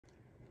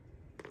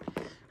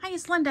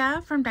it's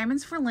Linda from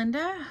Diamonds for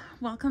Linda.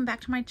 Welcome back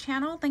to my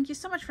channel. Thank you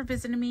so much for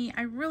visiting me.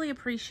 I really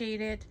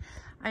appreciate it.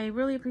 I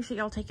really appreciate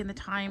y'all taking the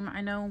time. I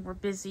know we're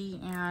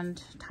busy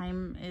and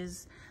time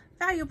is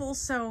valuable,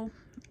 so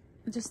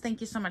just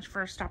thank you so much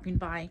for stopping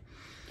by.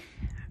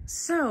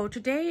 So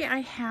today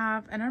I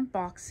have an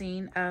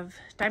unboxing of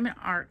Diamond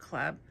Art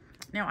Club.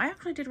 Now I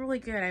actually did really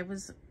good. I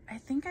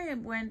think I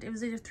went, it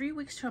was either 3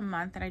 weeks to a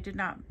month that I did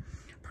not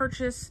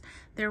purchase.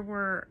 There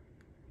were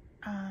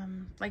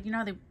like, you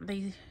know,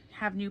 they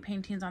have new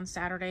paintings on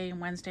Saturday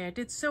and Wednesday. I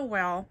did so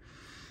well.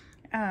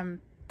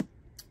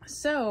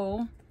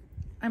 So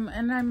I'm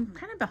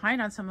kind of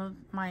behind on some of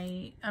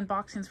my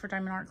unboxings for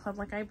Diamond Art Club.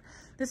 Like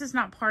this is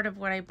not part of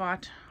what I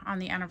bought on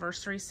the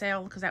anniversary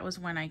sale, because that was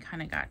when I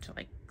kind of got to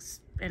like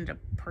end up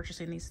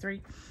purchasing these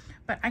three.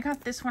 But I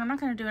got this one. I'm not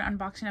going to do an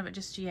unboxing of it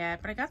just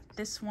yet, but I got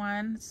this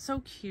one. It's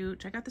so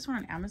cute. I got this one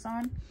on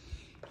Amazon.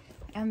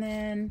 And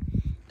then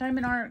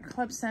Diamond Art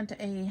Club sent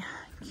a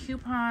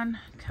coupon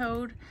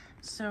code,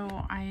 so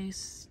I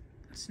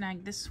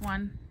snagged this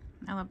one.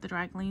 I love the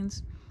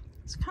draglines.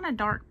 It's kind of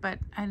dark, but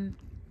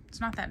it's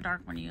not that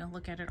dark when you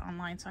look at it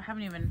online. So I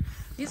haven't even,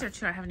 these are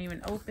two I haven't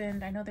even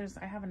opened. I know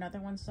I have another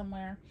one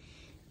somewhere.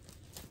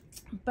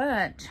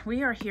 But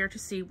we are here to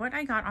see what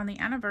I got on the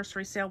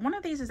anniversary sale. One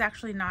of these is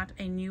actually not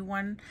a new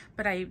one,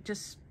 but I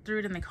just threw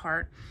it in the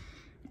cart.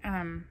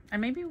 And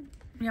maybe,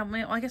 yeah,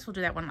 well, I guess we'll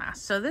do that one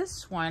last. So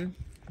this one,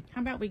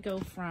 how about we go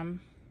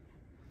from,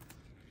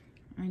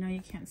 I know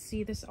you can't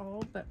see this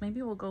all, but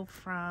maybe we'll go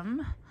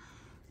from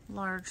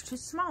large to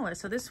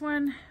smallest. So this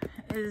one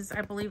is,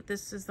 I believe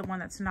this is the one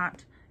that's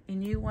not a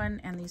new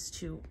one, and these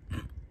two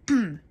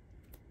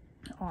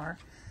are.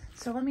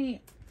 So let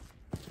me,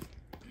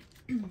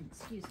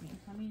 excuse me,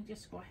 let me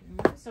just go ahead and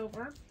move this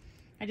over.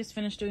 I just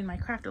finished doing my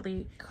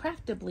craftily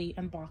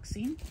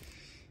unboxing,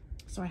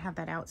 so I have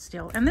that out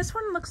still. And this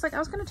one looks like I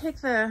was going to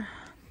take the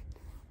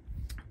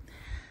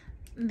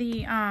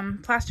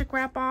plastic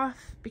wrap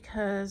off,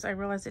 because I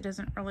realized it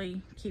doesn't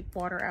really keep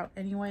water out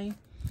anyway.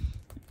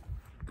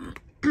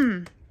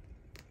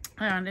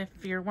 And if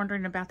you're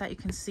wondering about that, you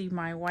can see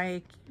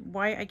why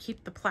I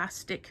keep the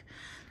plastic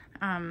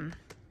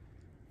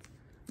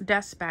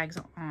dust bags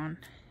on.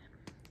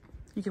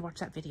 You can watch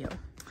that video.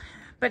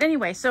 But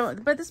anyway,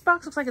 but this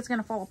box looks like it's going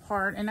to fall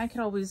apart, and I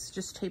could always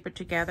just tape it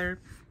together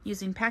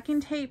using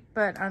packing tape,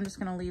 but I'm just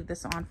going to leave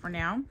this on for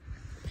now.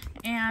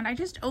 And I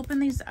just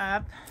opened these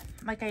up.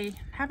 Like, I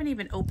haven't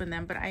even opened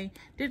them, but I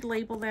did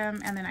label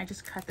them, and then I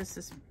just cut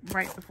this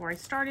right before I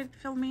started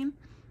filming,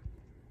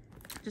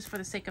 just for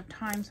the sake of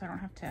time, so I don't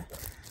have to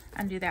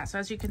undo that. So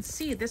as you can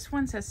see, this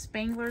one says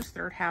Spangler's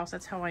Third House.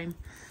 That's how I'm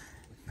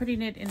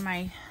putting it in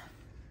my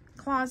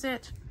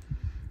closet.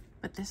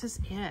 But this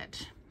is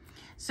it.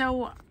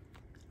 So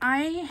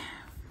I'm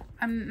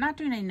not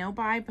doing a no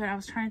buy, but I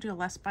was trying to do a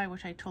less buy,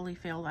 which I totally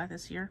failed at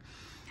this year.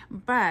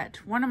 But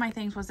one of my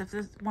things was, if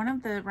one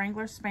of the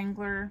Randall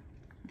Spangler,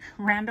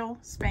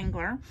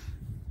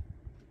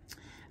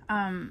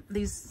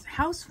 these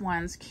house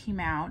ones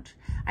came out.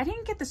 I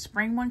didn't get the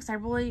spring one, because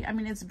I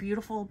mean, it's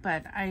beautiful,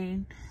 but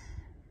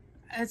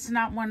it's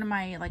not one of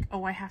my, like,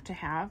 oh, I have to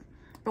have.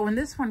 But when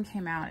this one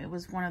came out, it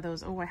was one of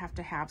those, oh, I have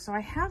to have. So I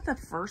have the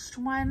first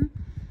one,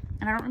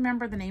 and I don't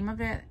remember the name of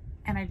it,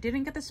 and I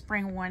didn't get the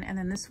spring one, and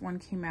then this one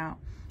came out.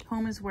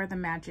 Home is Where the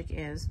Magic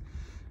Is.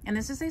 And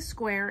this is a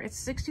square. It's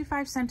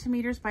 65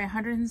 centimeters by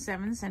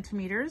 107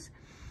 centimeters,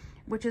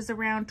 which is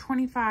around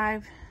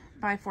 25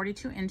 by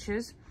 42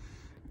 inches.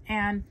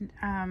 And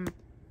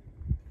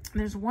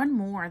there's one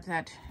more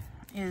that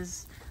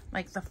is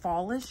like the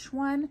fallish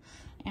one,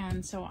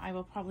 and so I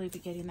will probably be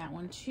getting that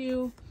one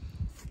too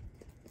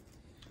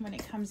when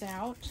it comes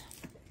out.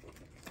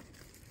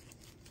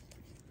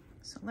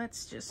 So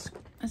let's just,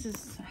 this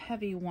is a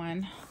heavy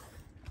one.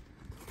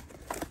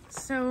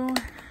 So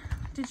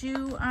did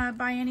you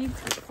buy any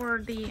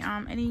for the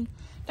any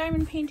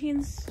diamond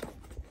paintings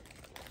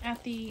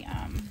at the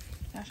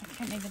gosh, I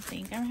can't even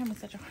think. I'm having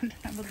such a hard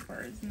time with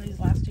words in these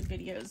last two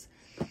videos.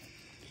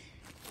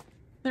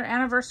 Their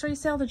anniversary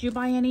sale, did you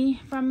buy any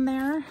from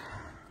there?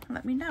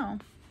 Let me know.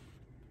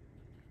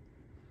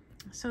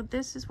 So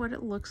this is what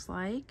it looks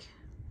like.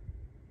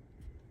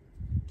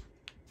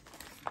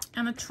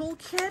 And the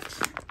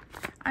toolkit,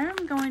 I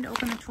am going to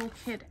open the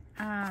toolkit.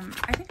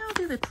 I think I'll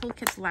do the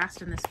toolkits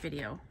last in this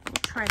video.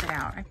 We'll try that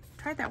out. I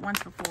tried that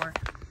once before.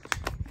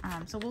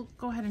 So we'll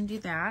go ahead and do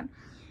that.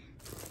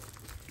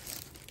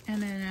 And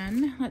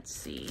then, let's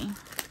see.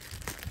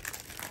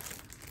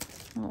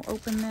 We'll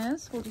open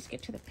this. We'll just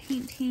get to the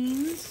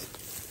paintings.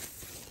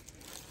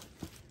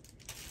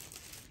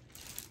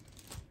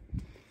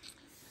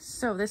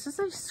 So this is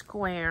a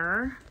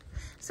square.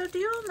 So do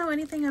you all know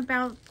anything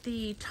about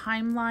the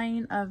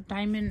timeline of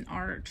Diamond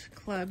Art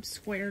Club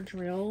square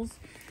drills?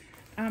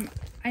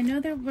 I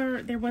know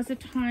there was a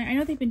time, I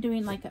know they've been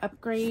doing like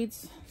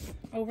upgrades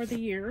over the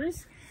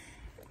years.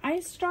 I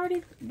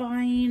started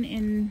buying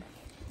in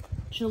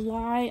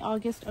July,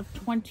 August of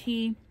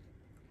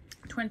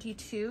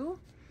 2022.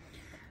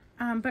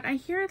 But I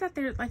hear that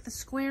they're like the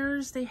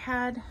squares, they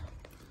had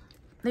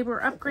they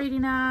were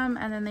upgrading them,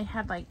 and then they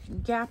had like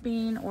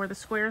gapping, or the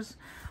squares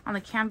on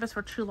the canvas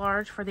were too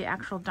large for the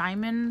actual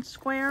diamond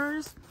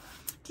squares.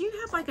 Do you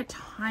have like a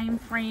time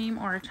frame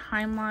or a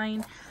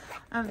timeline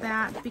of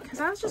that?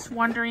 Because I was just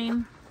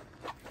wondering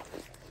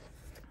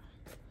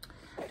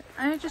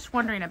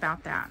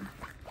about that.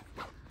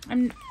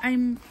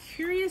 I'm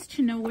curious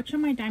to know which of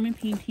my diamond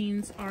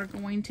paintings are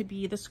going to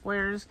be the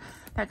squares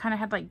that kind of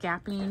had like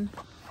gapping.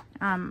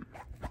 And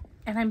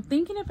I'm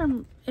thinking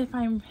if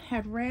I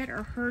had read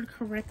or heard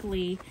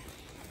correctly,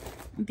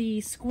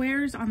 the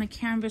squares on the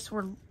canvas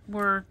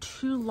were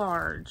too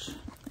large.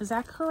 Is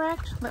that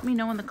correct? Let me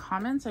know in the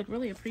comments. I'd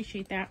really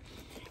appreciate that.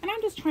 And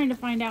I'm just trying to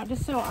find out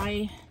just so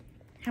I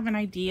have an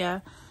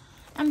idea.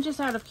 I'm just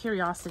out of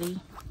curiosity.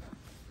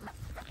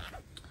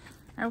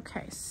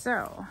 Okay,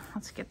 so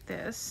let's get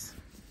this.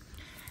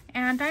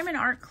 And Diamond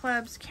Art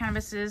Club's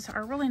canvases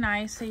are really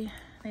nice.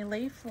 They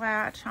lay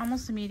flat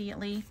almost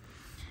immediately.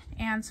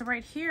 And so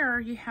right here,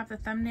 you have the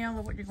thumbnail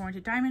of what you're going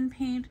to diamond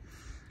paint.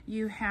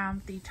 You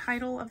have the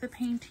title of the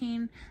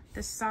painting,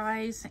 the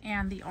size,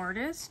 and the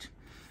artist.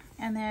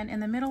 And then in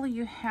the middle,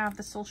 you have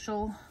the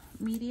social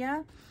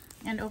media.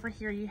 And over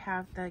here, you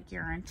have the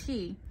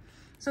guarantee.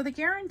 So the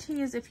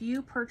guarantee is if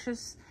you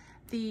purchase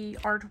the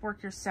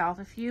artwork yourself,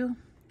 if you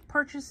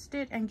purchased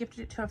it and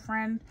gifted it to a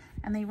friend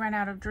and they ran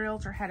out of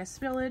drills or had a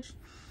spillage,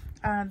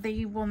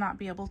 they will not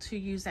be able to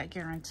use that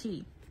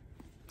guarantee.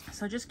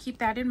 So just keep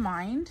that in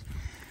mind.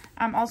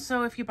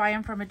 Also, if you buy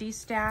them from a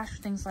D-stash,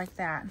 things like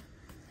that.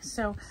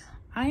 So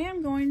I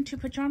am going to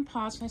put you on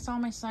pause. I saw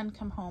my son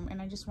come home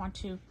and I just want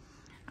to,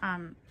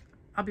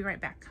 I'll be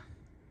right back.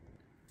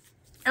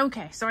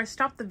 Okay, so I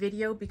stopped the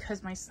video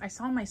because I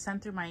saw my son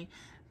through my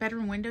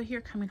bedroom window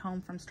here coming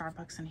home from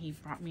Starbucks, and he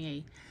brought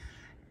me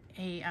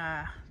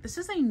this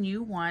is a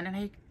new one, and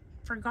I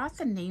forgot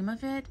the name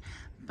of it,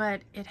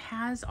 but it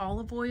has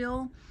olive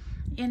oil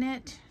in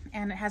it,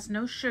 and it has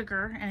no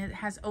sugar, and it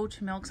has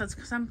oat milk, so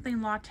it's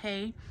something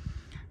latte.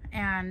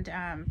 And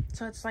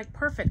so it's like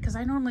perfect, because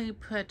I normally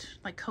put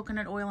like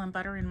coconut oil and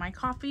butter in my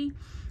coffee.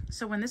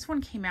 So when this one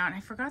came out, I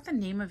forgot the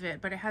name of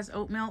it, but it has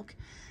oat milk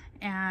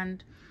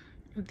and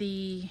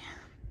the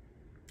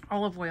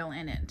olive oil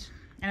in it,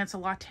 and it's a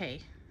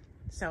latte,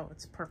 so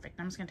it's perfect.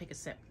 I'm just gonna take a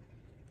sip.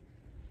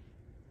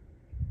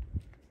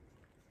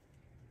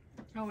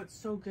 Oh, it's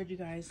so good, you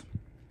guys.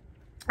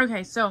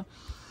 Okay, so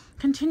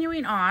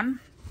continuing on,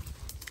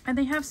 and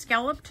they have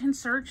scalloped and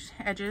serged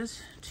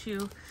edges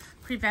to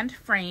prevent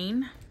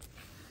fraying.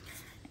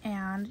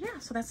 And yeah,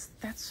 so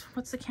that's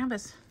what the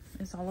canvas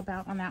is all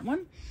about on that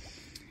one.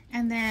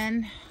 And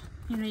then,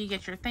 you know, you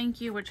get your thank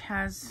you, which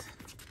has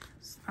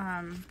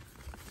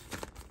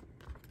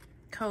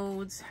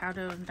codes, how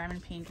to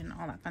diamond paint, and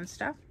all that fun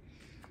stuff.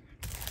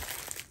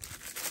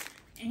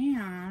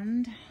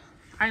 And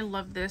I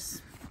love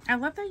this. I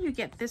love that you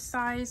get this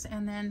size,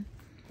 and then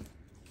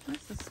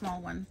what's the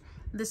small one?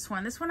 This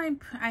one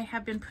I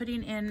have been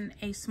putting in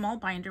a small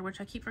binder, which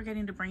I keep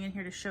forgetting to bring in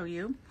here to show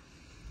you.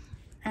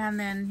 And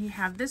then you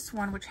have this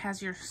one, which has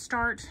your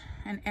start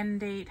and end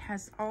date,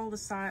 has all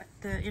the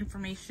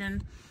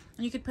information.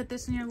 And you could put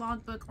this in your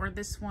logbook, or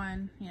this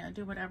one, you know,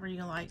 do whatever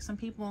you like. Some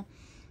people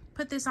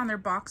put this on their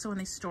box so when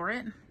they store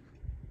it.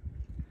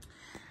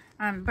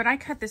 But I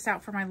cut this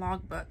out for my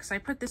logbook. So I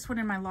put this one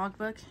in my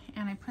logbook,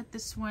 and I put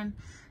this one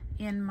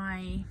in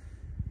my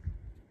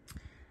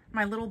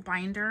little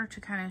binder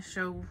to kind of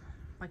show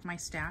like my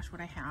stash,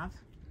 what I have.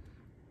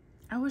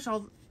 I wish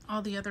all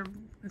the other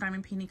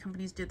diamond painting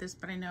companies did this,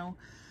 but I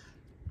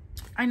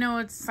know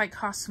it's like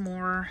costs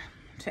more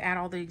to add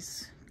all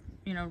these,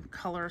 you know,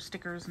 color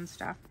stickers and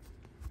stuff.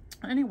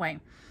 Anyway,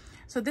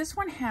 so this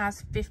one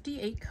has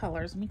 58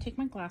 colors. Let me take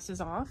my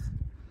glasses off.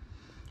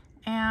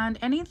 And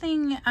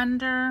anything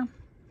under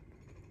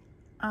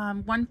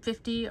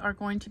 150 are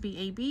going to be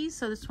ABs.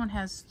 So this one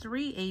has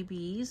 3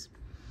 ABs.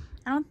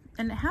 And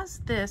it has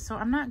this, so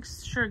I'm not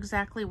sure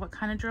exactly what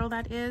kind of drill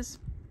that is.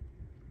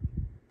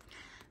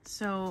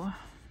 So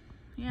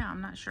yeah,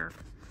 I'm not sure.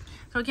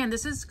 So again,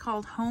 this is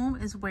called Home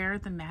is Where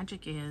the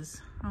Magic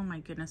Is. Oh my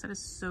goodness, that is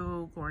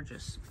so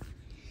gorgeous.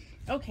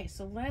 Okay,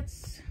 so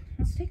let's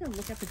take a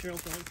look at the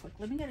drills really quick.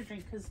 Let me get a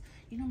drink, because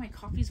you know my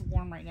coffee's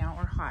warm right now,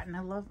 or hot, and I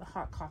love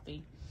hot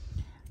coffee.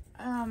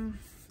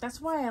 That's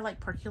why I like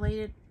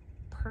percolate,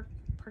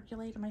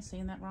 am I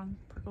saying that wrong?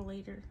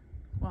 Percolator?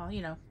 Well,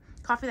 you know,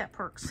 coffee that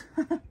perks.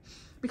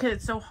 Because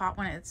it's so hot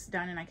when it's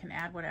done, and I can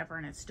add whatever,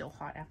 and it's still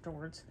hot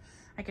afterwards.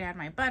 I could add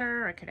my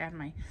butter, I could add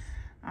my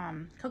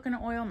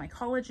coconut oil, my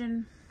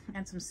collagen,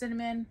 and some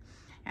cinnamon,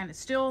 and it's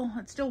still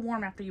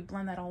warm after you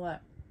blend that all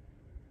up.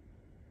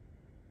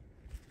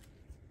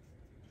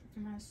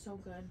 And that's so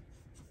good.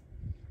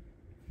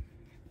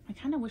 I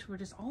kind of wish we were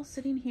just all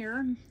sitting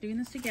here doing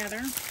this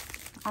together,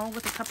 all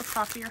with a cup of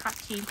coffee or hot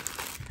tea.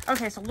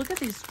 Okay, so look at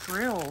these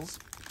drills.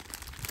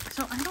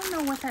 So I don't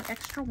know what that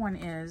extra one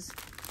is.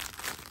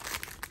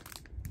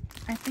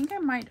 I think I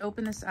might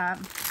open this up.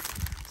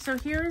 So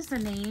here is the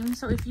name.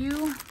 So if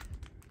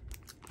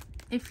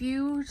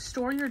you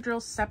store your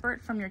drills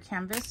separate from your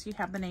canvas, you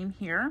have the name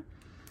here.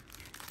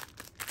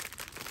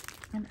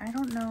 And I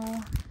don't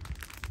know,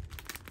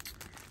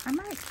 I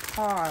might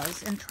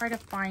pause and try to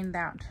find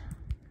that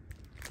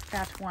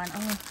one.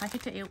 Oh, I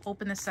hate to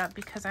open this up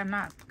because I'm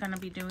not going to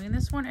be doing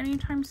this one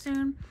anytime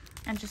soon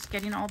and just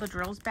getting all the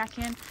drills back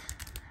in.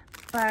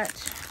 But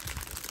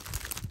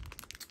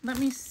let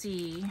me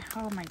see.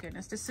 Oh my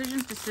goodness,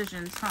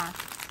 decisions, huh?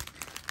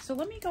 So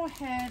let me go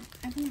ahead.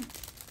 Let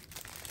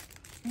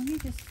me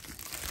just,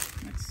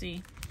 let's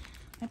see.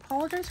 I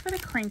apologize for the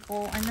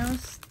crinkle. I know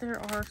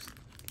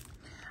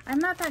I'm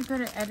not that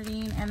good at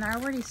editing, and I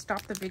already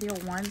stopped the video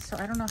once, so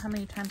I don't know how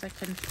many times I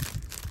can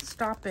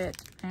stop it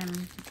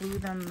and glue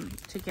them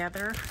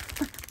together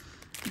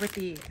with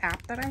the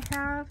app that I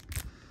have.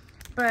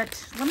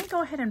 But let me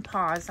go ahead and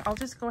pause. I'll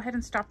just go ahead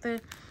and stop the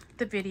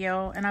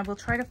video, and I will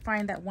try to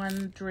find that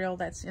one drill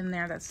that's in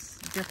there that's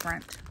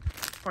different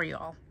for you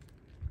all.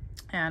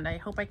 And I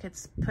hope I could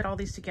put all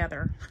these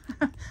together,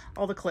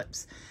 all the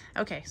clips.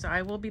 Okay, so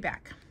I will be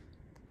back.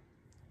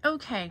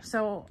 Okay,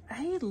 so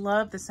I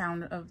love the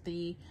sound of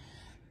the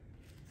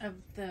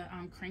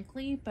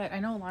crinkly, but I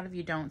know a lot of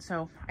you don't.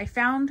 So I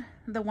found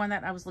the one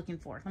that I was looking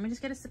for. Let me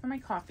just get a sip of my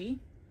coffee.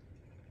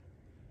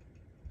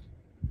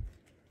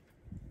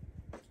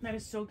 That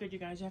is so good, you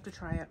guys. You have to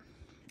try it.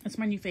 It's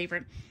my new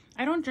favorite.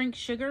 I don't drink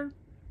sugar.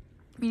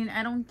 I mean,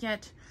 I don't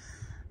get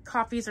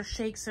coffees or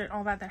shakes or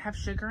all that have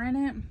sugar in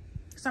it.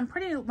 So I'm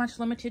pretty much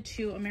limited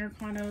to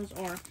Americanos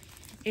or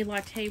a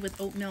latte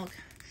with oat milk.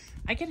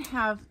 I can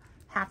have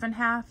half and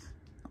half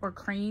or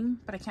cream,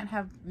 but I can't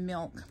have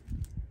milk.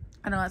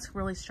 I know that's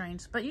really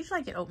strange, but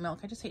usually I get oat milk.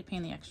 I just hate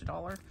paying the extra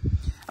 $1.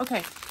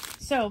 Okay,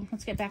 so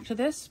let's get back to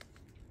this.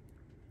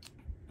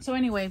 So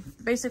anyway,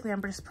 basically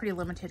I'm just pretty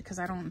limited because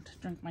I don't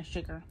drink my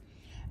sugar.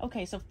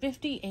 Okay, so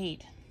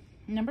 58.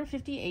 Number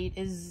 58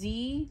 is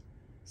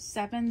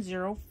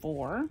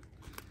Z704.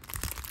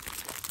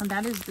 And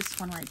that is this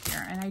one right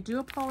here. And I do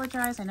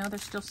apologize. I know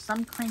there's still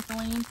some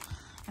crinkling,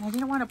 and I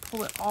didn't want to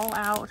pull it all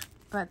out,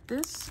 but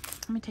this,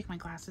 let me take my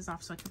glasses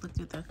off so I can look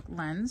through the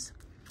lens.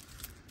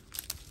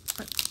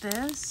 But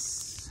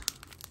this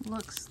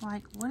looks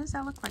like, what does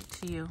that look like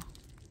to you?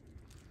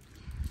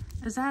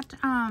 Is that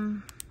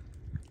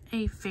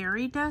a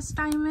fairy dust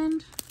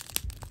diamond?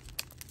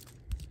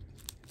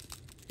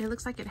 It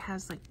looks like it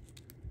has like,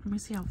 let me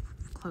see how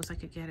close I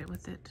could get it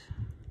with it.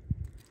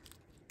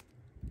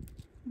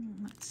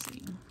 Let's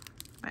see.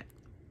 But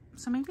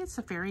so maybe it's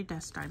a fairy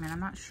dust diamond. I'm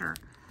not sure.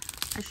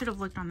 I should have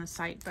looked on the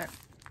site, but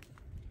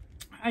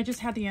I just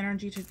had the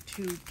energy to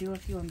do a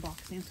few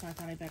unboxings, so I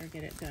thought I better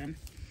get it done.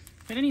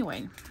 But anyway,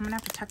 I'm gonna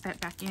have to tuck that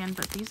back in,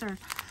 but these are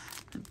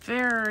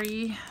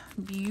very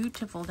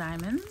beautiful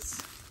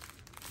diamonds.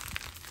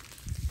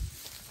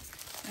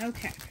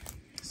 Okay,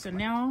 so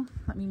now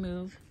let me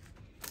move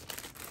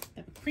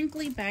the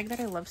crinkly bag that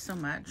I love so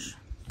much,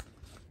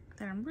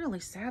 that I'm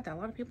really sad that a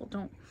lot of people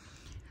don't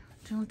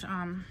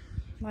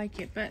like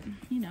it, but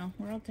you know,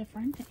 we're all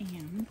different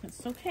and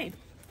it's okay.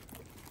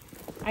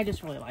 I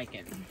just really like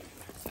it.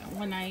 So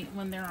when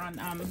they're on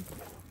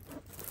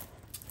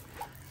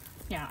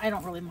yeah, I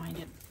don't really mind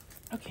it.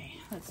 Okay,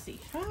 let's see.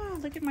 Oh,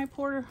 look at my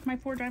poor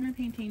diamond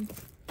painting.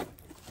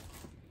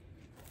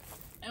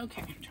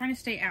 Okay, I'm trying to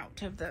stay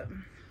out of the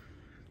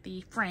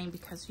frame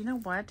because you know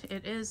what?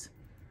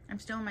 I'm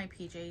still in my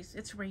PJs.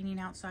 It's raining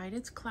outside.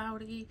 It's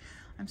cloudy.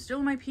 I'm still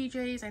in my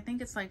PJs. I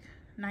think it's like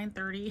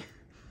 9:30.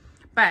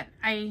 But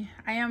I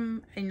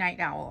am a night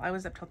owl. I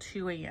was up till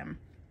 2 a.m.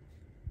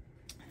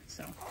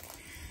 So,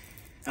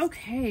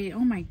 okay. Oh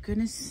my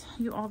goodness.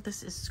 You all,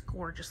 this is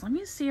gorgeous. Let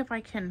me see if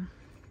I can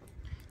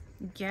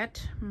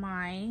get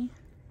my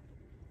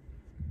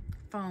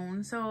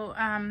phone. So,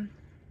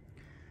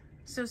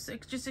 so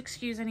just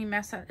excuse any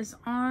mess that is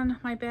on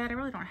my bed. I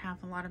really don't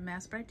have a lot of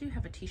mess, but I do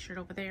have a t-shirt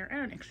over there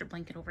and an extra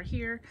blanket over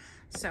here.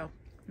 So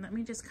let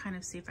me just kind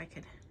of see if I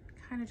could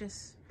kind of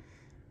just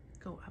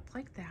go up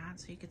like that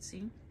so you could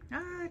see.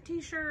 Ah,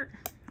 t-shirt.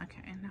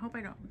 Okay, and I hope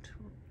I don't.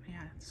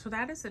 Yeah, so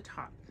that is the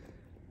top.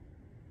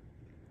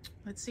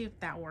 Let's see if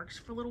that works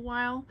for a little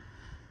while.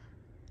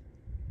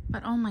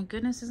 But oh my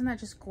goodness, isn't that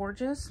just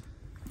gorgeous?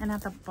 And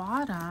at the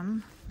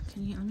bottom,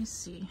 let me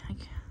see.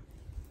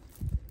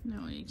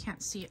 No, you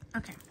can't see it.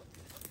 Okay.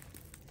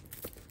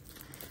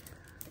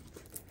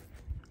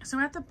 So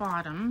at the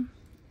bottom,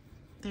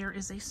 there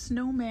is a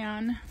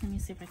snowman. Let me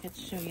see if I could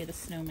show you the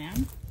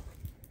snowman.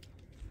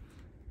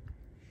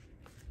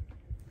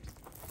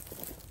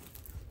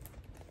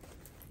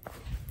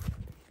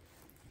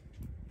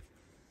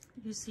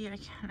 You see,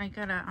 I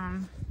gotta,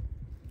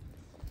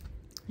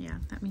 yeah,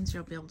 that means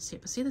you'll be able to see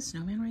it. But see the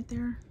snowman right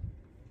there?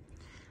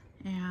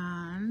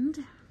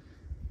 And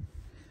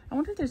I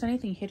wonder if there's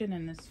anything hidden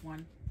in this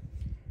one.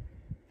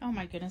 Oh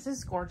my goodness, this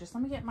is gorgeous.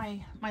 Let me get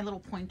my little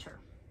pointer.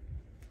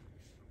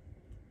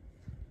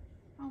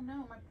 Oh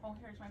no, oh,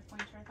 here's my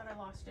pointer. I thought I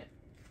lost it.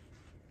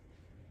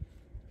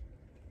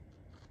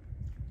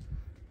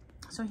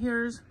 So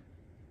here's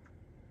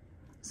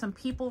some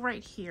people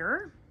right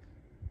here.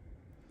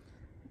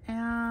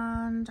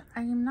 And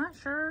I'm not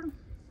sure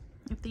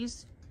if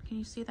these, can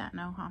you see that?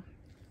 No, huh?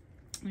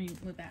 Let me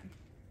move that.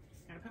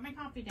 Gotta put my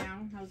coffee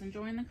down. I was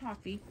enjoying the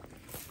coffee.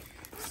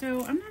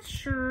 So I'm not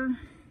sure.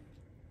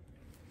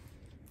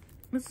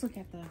 Let's look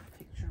at the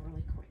picture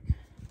really quick.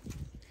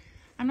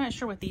 I'm not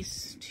sure what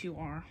these two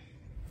are.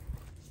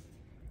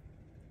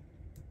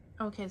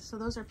 Okay, so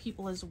those are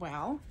people as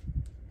well.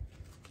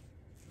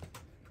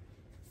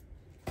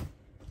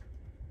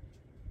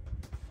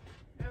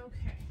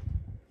 Okay.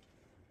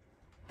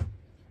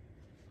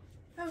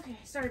 Okay,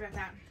 sorry about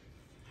that.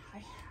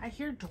 I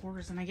hear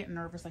doors and I get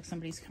nervous like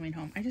somebody's coming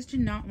home. I just do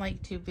not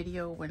like to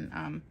video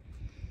when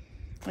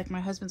like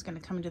my husband's gonna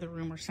come into the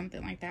room or something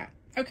like that.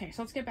 Okay,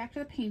 so let's get back to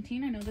the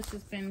painting. I know this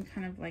has been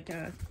kind of like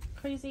a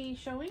crazy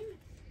showing,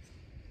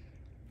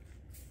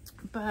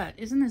 but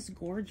isn't this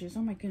gorgeous?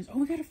 Oh my goodness. Oh,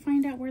 we gotta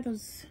find out where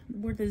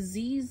the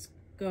Z's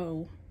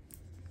go.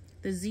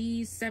 The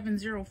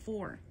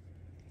Z704.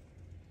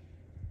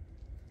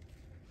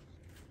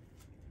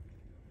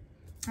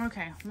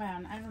 Okay,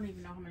 man, I don't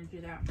even know how I'm gonna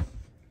do that.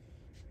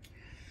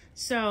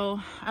 So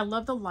I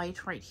love the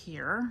light right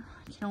here.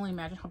 I can only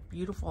imagine how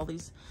beautiful all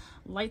these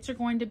lights are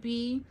going to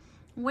be.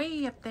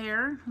 Way up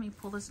there, let me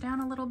pull this down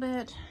a little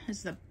bit.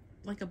 Is the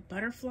like a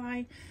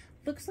butterfly?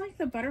 Looks like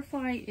the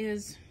butterfly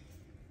is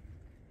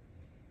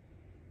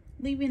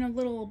leaving a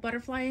little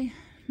butterfly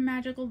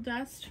magical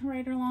dust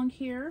right along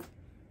here.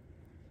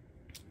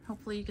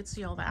 Hopefully you can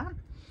see all that.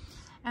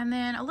 And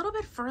then a little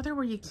bit further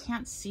where you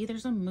can't see,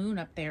 there's a moon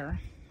up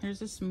there. There's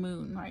this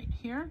moon right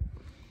here.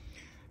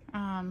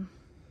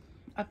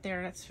 Up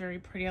there, that's very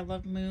pretty. I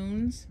love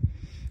moons.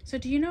 So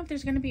do you know if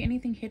there's going to be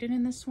anything hidden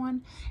in this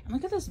one? And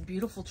look at this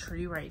beautiful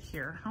tree right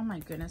here. Oh my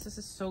goodness, this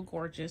is so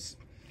gorgeous.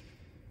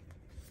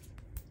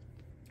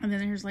 And then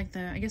there's like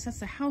the, I guess that's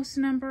the house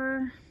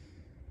number.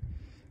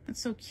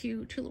 That's so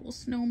cute. Two little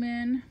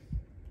snowmen.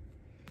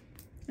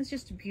 It's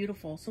just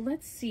beautiful. So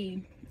let's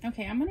see.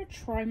 Okay, I'm going to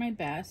try my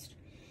best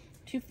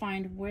to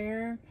find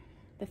where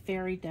the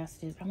fairy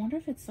dust is. I wonder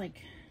if it's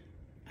like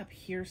up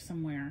here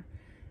somewhere.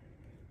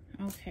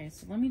 Okay,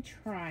 so let me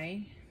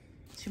try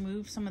to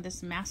move some of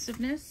this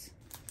massiveness.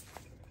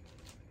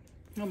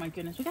 Oh my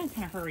goodness, we gotta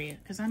kind of hurry it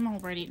because I'm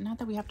already, not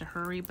that we have to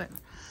hurry, but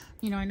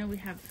you know, I know we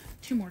have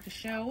 2 more to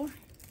show.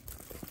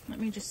 Let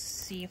me just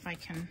see if I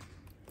can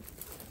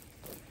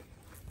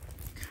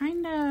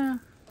kind of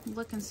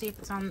look and see if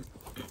it's on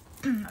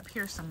up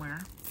here somewhere.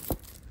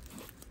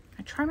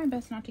 I try my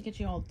best not to get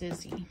you all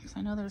dizzy because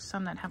I know there's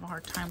some that have a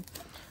hard time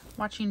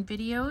watching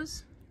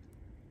videos.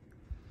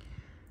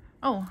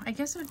 Oh, I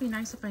guess it would be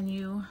nice if I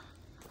knew.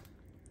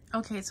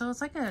 Okay, so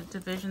it's like a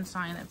division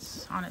sign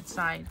that's on its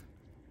side.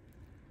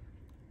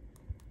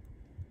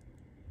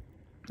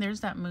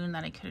 There's that moon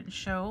that I couldn't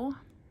show.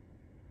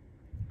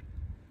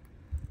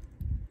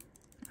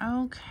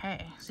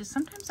 Okay, so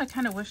sometimes I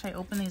kind of wish I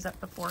opened these up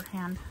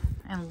beforehand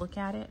and look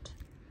at it.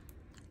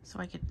 So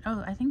I could,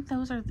 oh, I think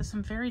those are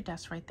some fairy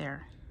dust right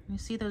there. You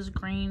see those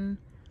green,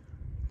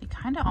 they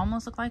kind of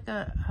almost look like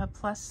a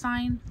plus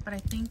sign, but I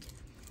think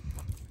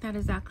that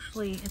is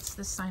actually, it's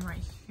this sign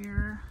right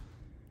here.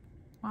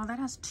 Wow, that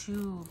has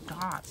 2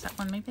 dots. That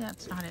one, maybe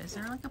that's not it. Is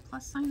there like a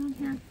plus sign on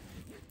here?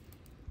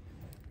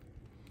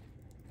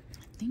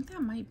 I think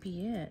that might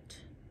be it.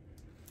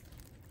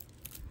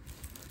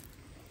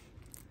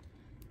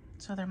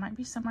 So there might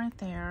be some right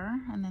there,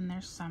 and then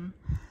there's some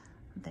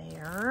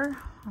there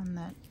on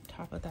the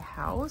top of the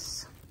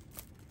house.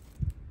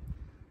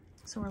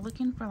 So we're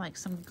looking for like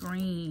some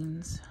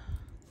greens.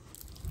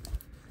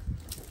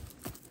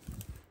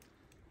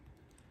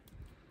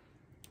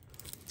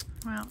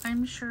 Well,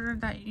 I'm sure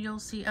that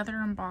you'll see other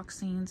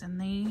unboxings and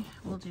they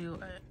will do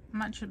a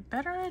much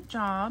better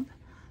job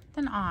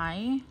than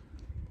I.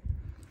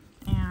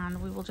 And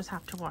we will just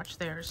have to watch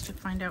theirs to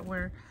find out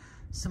where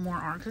some more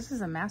are. This is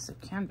a massive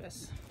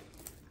canvas.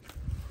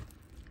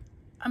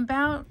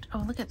 Oh,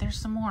 look at, there's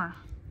some more.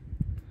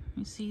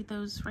 You see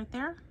those right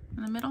there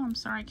in the middle? I'm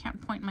sorry, I can't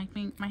point.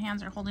 My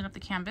hands are holding up the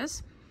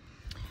canvas.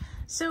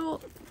 So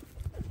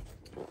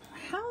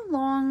how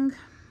long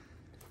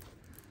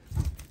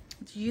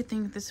do you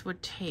think this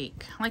would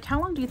take? Like,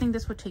 how long do you think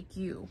this would take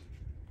you?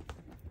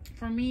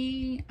 For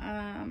me,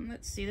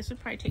 let's see, this would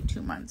probably take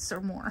 2 months or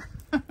more.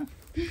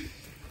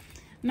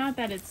 Not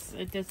that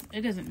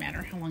it doesn't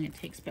matter how long it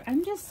takes, but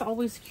I'm just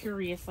always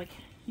curious, like,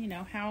 you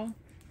know, how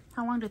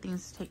long do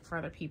things take for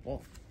other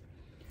people?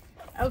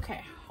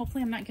 Okay,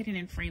 hopefully I'm not getting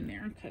in frame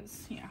there,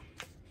 because, yeah.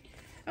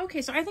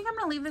 Okay, so I think I'm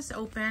gonna leave this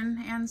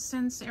open, and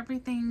since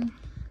everything,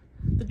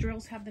 the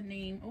drills have the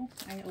name. Oh,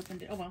 I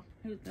opened it. Oh, well,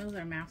 those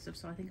are massive,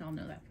 so I think I'll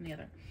know that from the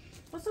other.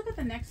 Let's look at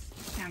the next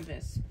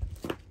canvas.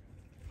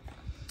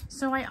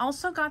 So I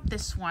also got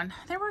this one.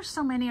 There were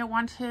so many I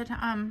wanted.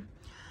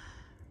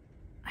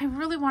 I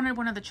really wanted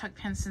one of the Chuck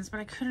Pensons, but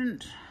I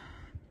couldn't.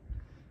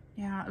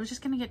 Yeah, it was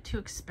just going to get too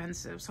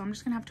expensive, so I'm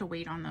just going to have to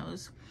wait on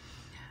those.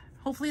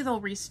 Hopefully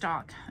they'll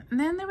restock. And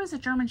then there was a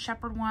German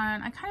Shepherd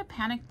one. I kind of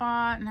panic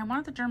bought, and I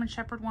wanted the German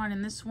Shepherd one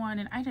and this one,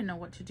 and I didn't know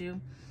what to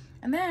do.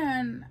 And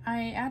then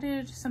I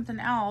added something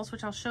else,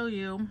 which I'll show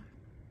you.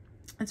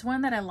 It's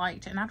one that I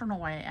liked, and I don't know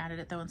why I added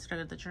it though instead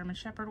of the German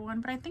Shepherd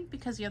one, but I think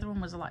because the other one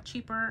was a lot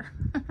cheaper.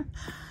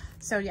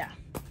 So yeah.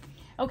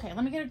 Okay,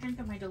 let me get a drink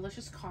of my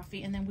delicious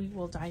coffee, and then we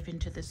will dive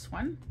into this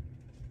one.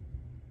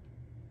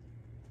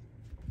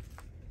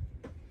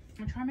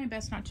 I'm trying my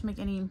best not to make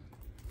any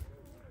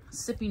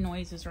sippy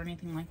noises or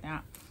anything like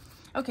that.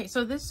 Okay,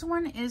 so this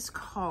one is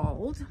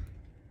called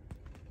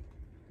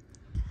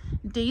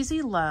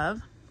Daisy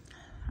Love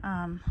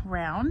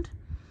Round,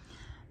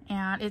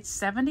 and it's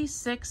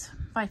 76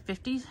 by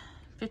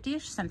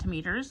 50-ish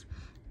centimeters,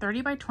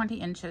 30 by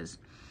 20 inches.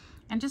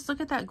 And just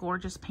look at that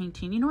gorgeous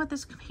painting. You know what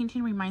this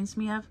painting reminds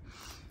me of?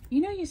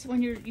 You know,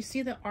 when you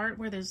see the art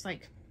where there's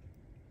like,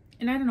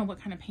 and I don't know what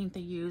kind of paint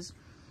they use,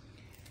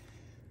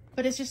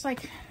 but it's just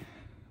like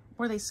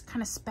where they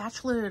kind of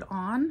spatula it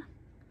on.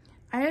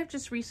 I have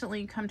just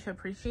recently come to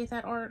appreciate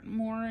that art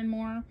more and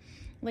more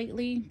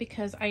lately,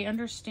 because I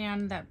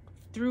understand that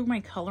through my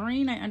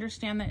coloring, I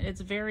understand that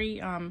it's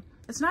very,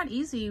 it's not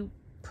easy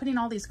putting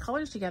all these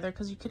colors together,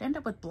 because you could end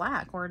up with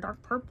black or a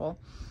dark purple.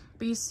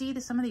 But you see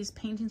some of these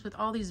paintings with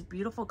all these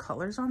beautiful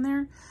colors on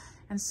there,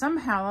 and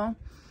somehow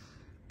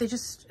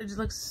it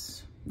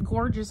looks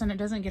gorgeous and it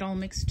doesn't get all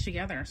mixed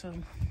together. So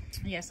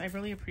yes, I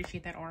really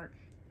appreciate that art.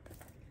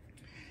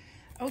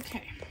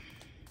 Okay,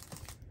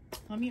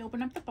 let me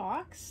open up the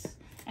box.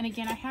 And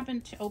again, I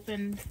haven't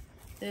opened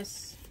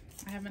this.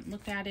 I haven't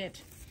looked at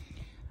it.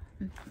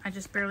 I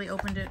just barely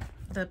opened it,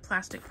 the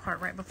plastic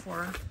part, right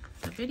before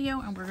the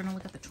video. And we're gonna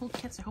look at the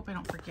toolkits. I hope I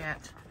don't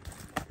forget,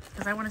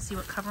 because I want to see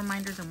what cover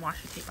minders and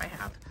washi tape I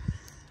have.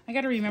 I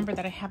got to remember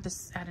that I have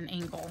this at an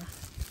angle.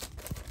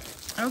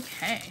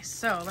 Okay,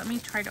 so let me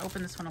try to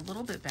open this one a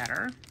little bit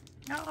better.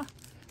 Oh,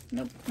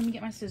 nope, let me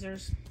get my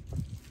scissors.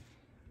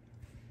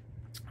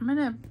 I'm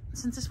gonna,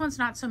 since this one's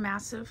not so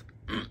massive,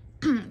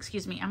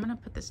 excuse me, I'm gonna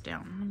put this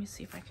down. Let me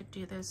see if I could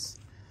do this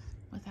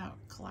without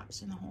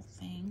collapsing the whole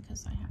thing,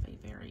 because I have a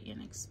very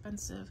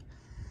inexpensive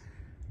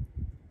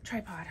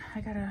tripod.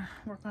 I gotta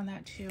work on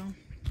that too.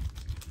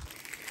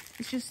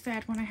 It's just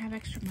that when I have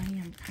extra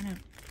money, I'm kind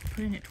of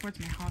putting it towards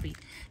my hobby.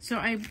 So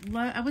I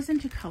was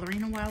into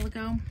coloring a while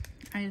ago.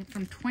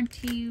 From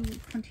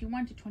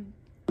 2021 to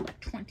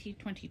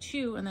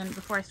 2022, and then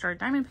before I started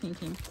diamond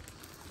painting.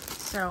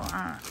 So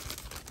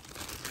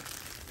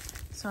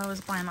so I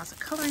was buying lots of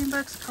coloring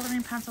books,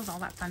 coloring pencils, all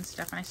that fun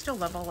stuff, and I still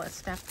love all that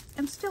stuff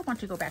and still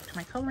want to go back to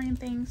my coloring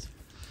things.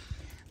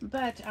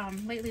 But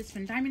lately it's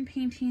been diamond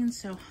painting,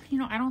 so you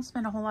know, I don't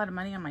spend a whole lot of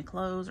money on my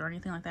clothes or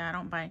anything like that. I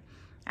don't buy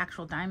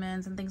actual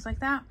diamonds and things like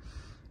that.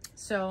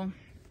 So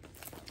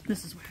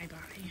this is what I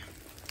buy.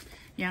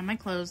 Yeah, my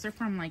clothes, they're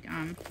from like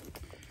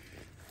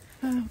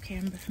okay,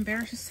 I'm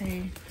embarrassed to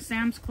say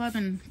Sam's Club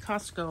and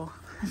Costco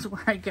is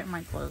where I get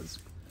my clothes.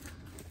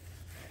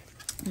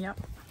 Yep.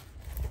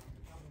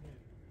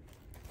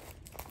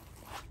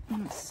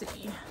 Let's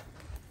see.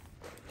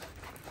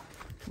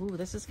 Ooh,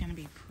 this is gonna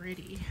be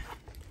pretty.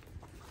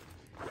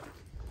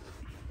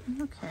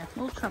 Okay, a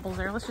little trouble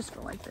there. Let's just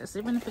go like this.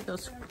 Even if it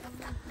goes,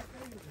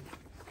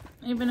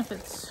 even if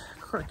it's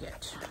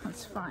crooked,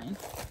 that's fine.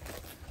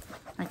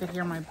 I could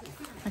hear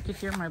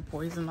my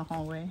boys in the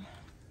hallway.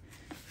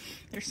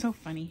 They're so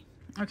funny.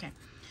 Okay,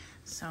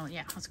 so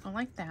yeah, let's go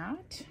like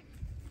that.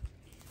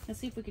 Let's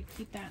see if we could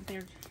keep that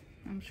there.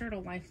 I'm sure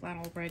it'll lie flat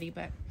already,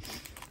 but.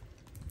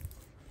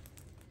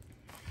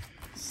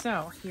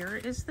 So here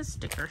is the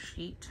sticker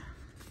sheet.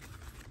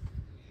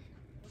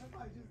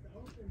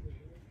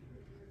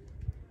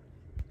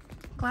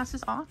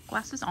 Glasses off,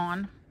 glasses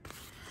on.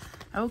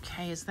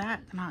 Okay, is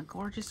that not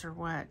gorgeous or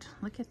what?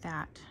 Look at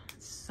that.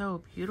 It's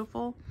so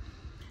beautiful.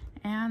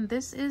 And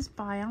this is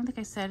by, I don't think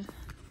I said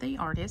the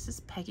artist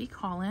is Peggy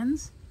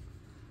Collins,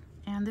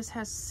 and this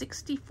has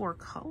 64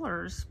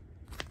 colors.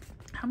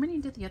 How many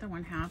did the other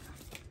one have?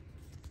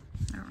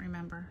 I don't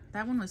remember.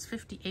 That one was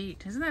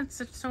 58. Isn't that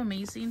so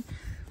amazing?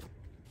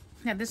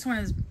 Yeah, this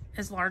one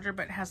is larger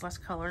but has less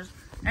colors.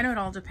 I know it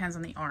all depends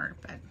on the art,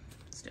 but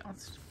still,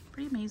 it's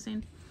pretty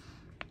amazing.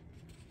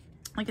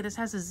 Look at this,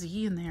 has a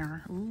Z in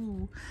there.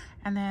 Ooh,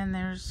 and then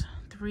there's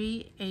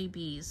 3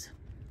 ABs.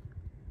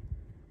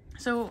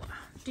 So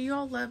do you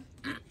all love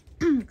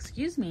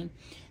excuse me,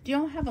 do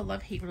y'all have a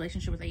love-hate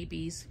relationship with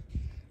ABs?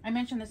 I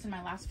mentioned this in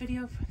my last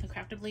video, the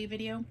Craftably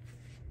video.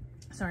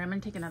 Sorry, I'm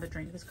gonna take another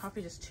drink. This coffee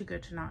is just too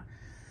good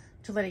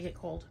to let it get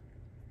cold.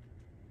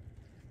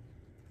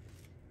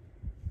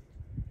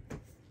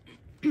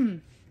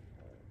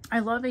 I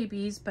love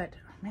ABs, but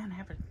man, I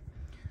have a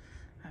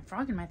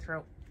frog in my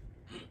throat.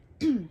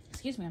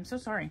 Excuse me, I'm so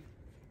sorry.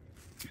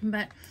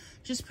 But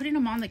just putting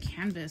them on the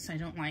canvas, I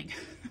don't like.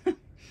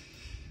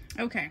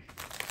 Okay.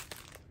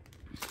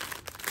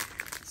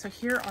 So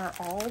here are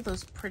all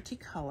those pretty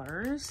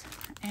colors,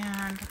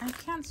 and I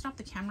can't stop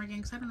the camera again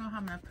because I don't know how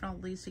I'm going to put all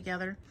these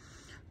together,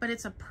 but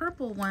it's a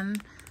purple one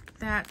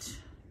that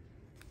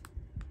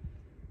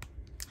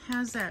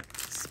has that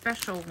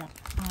special,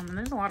 and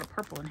there's a lot of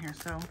purple in here,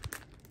 so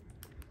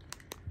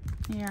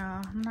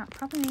yeah, I'm not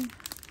probably,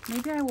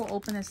 maybe I will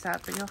open this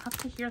up, but you'll have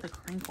to hear the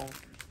crinkle.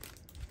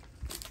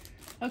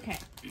 Okay,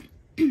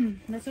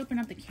 let's open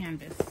up the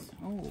canvas.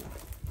 Oh,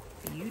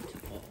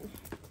 beautiful.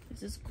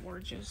 This is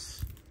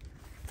gorgeous.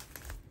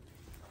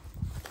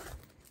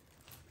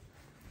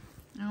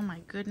 Oh my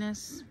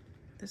goodness,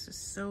 this is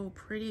so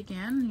pretty.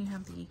 Again, you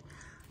have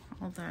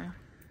all the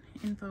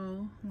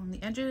info along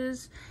the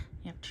edges,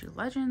 You have 2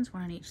 legends,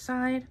 1 on each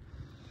side.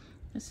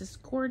 This is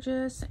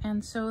gorgeous.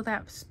 And so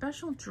that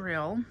special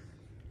drill,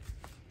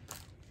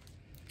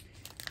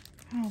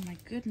 oh my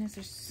goodness,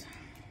 there's,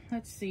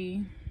 let's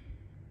see.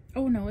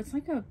 Oh no, it's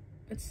like a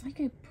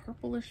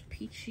purplish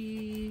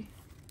peachy,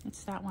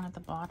 it's that one at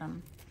the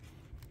bottom.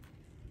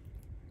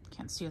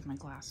 Can't see with my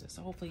glasses,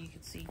 so hopefully you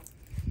can see.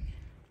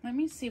 Let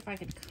me see if I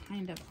could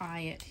kind of eye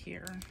it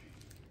here. I'm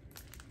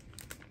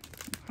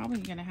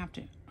probably gonna have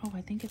to, oh,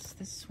 I think it's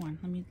this one.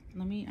 Let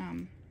me,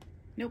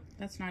 nope,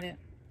 that's not it.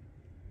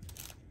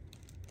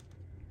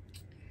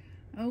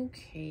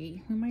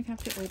 Okay, we might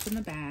have to open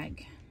the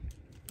bag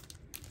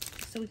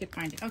so we could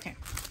find it. Okay,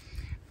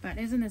 but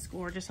isn't this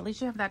gorgeous? At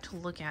least you have that to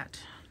look at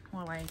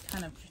while I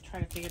kind of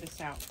try to figure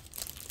this out.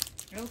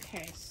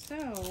 Okay, so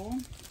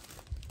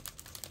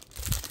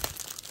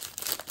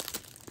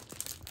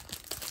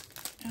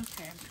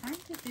okay, I'm trying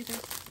to do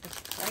this as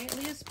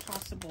quietly as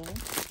possible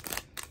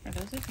for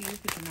those of you who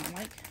do not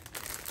like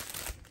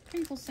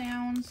crinkle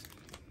sounds.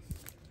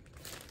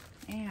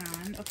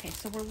 And okay,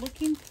 so we're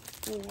looking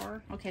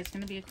for, okay, it's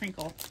going to be a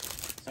crinkle.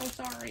 So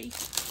sorry.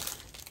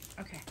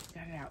 Okay,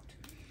 got it out.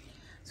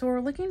 So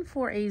we're looking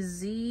for a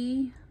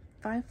Z554,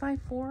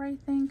 I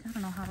think. I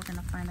don't know how we're going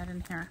to find that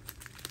in here,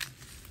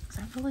 because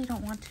I really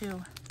don't want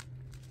to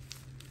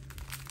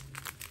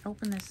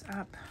open this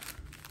up.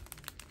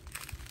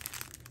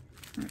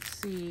 Let's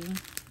see.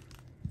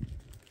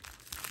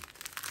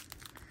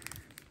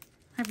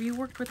 Have you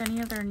worked with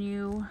any of their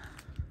new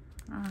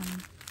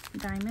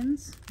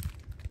diamonds?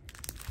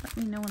 Let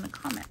me know in the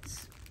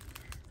comments.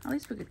 At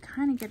least we could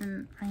kind of get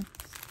an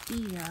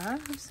idea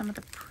of some of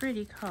the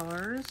pretty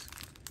colors.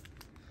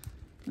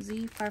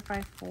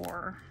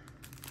 Z554.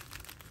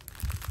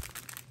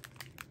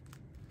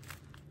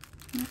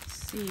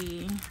 Let's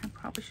see. I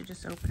probably should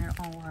just open it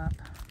all up.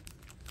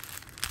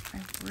 I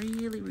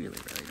really, really,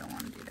 really don't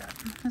want to do that.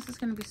 This is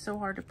going to be so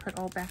hard to put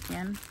all back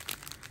in.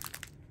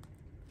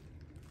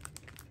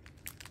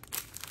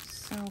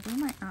 So we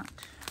might not.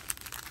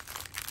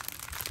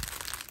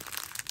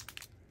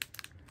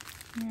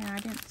 Yeah, I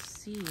didn't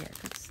see it.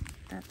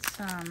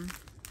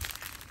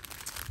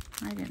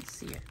 I didn't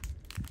see it.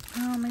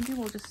 Oh, maybe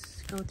we'll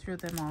just go through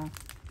them all.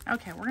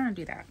 Okay, we're gonna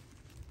do that.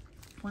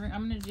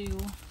 I'm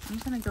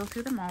just gonna go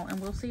through them all and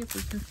we'll see if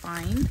we can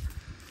find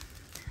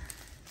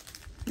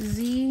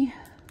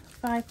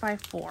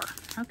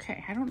Z554.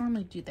 Okay, I don't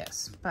normally do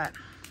this, but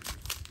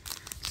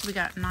so we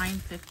got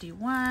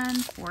 951,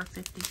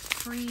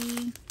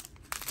 453,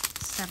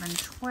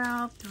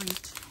 712,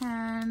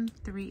 310,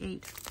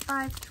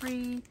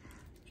 3853,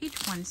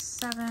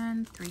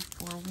 817,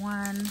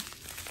 341,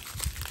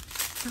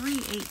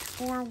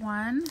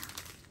 3841.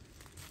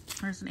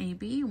 There's an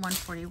AB,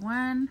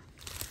 141,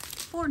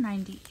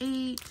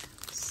 498,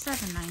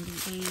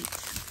 798,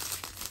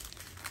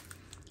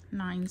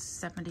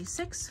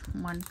 976,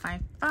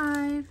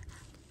 155,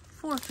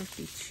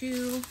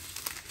 452.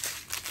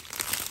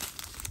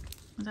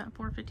 Was that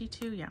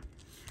 452? Yeah.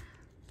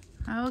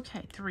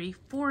 Okay,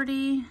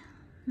 340,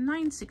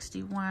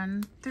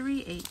 961,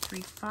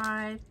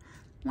 3835,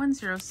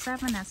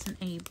 107. That's an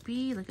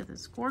AB. Look at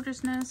this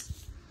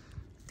gorgeousness.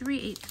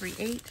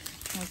 3838.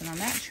 Wasn't on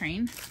that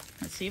train.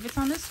 Let's see if it's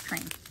on this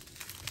train.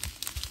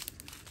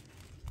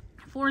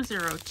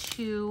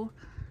 402,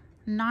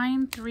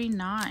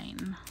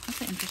 939.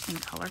 That's an interesting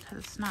color because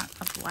it's not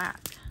a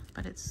black,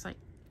 but it's like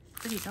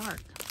pretty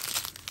dark.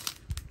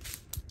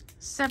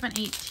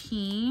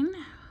 718.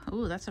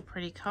 Ooh, that's a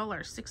pretty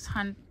color.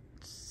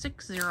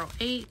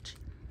 608,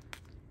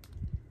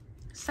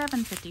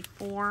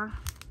 754,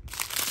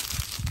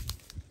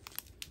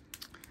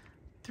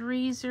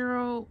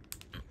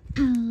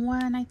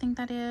 301, I think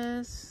that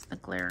is. The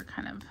glare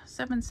kind of,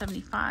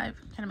 775,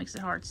 kind of makes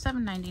it hard.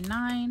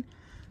 799,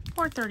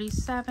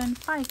 437,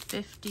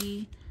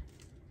 550,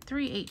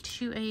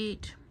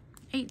 3828,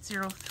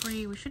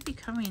 803. We should be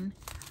coming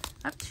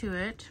up to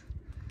it.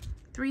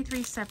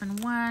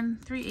 3371,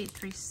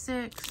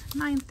 3836,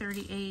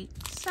 938,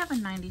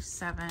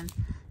 797,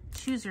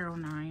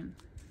 209.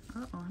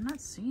 Uh-oh, I'm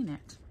not seeing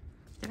it.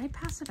 Did I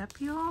pass it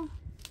up, y'all?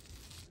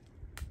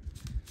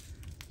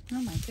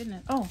 Oh my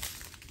goodness. Oh.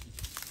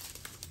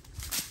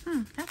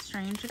 That's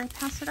strange. Did I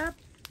pass it up?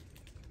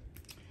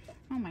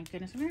 Oh my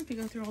goodness. We're gonna have to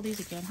go through all these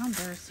again. How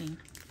embarrassing.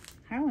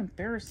 How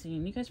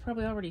embarrassing. You guys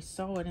probably already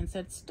saw it and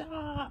said,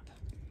 stop.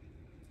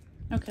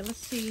 Okay,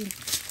 let's see.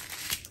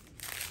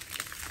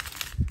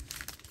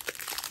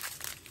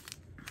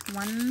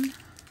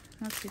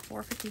 Let's see,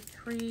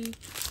 453,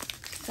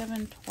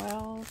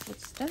 712.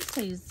 It does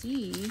say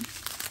Z.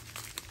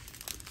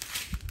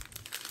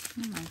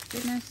 Oh my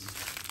goodness.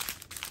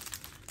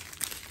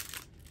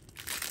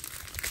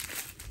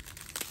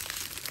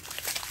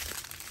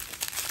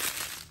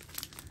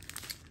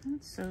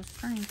 That's so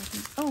strange. I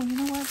think. Oh, you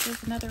know what?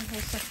 There's another whole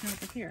section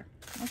over here.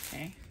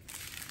 Okay.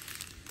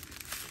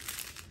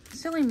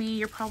 Silly me,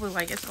 you're probably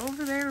like, it's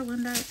over there,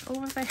 Linda. It's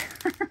over there.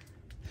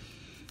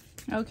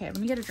 Okay, let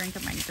me get a drink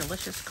of my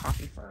delicious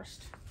coffee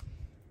first.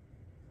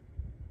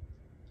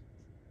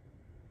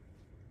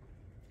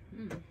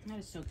 That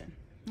is so good.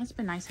 It's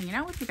been nice hanging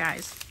out with you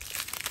guys.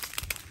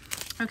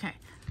 Okay.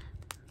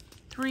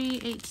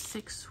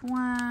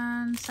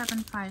 3861,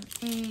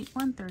 758,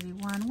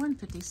 131,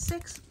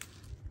 156,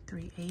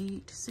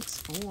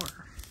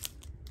 3864,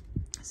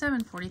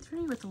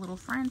 743 with a little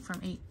friend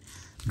from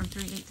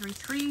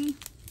 3833,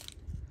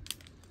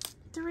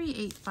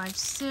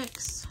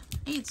 3856,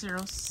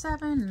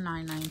 807,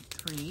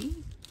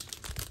 993,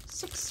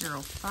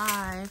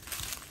 605,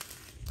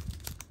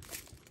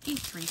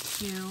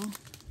 832,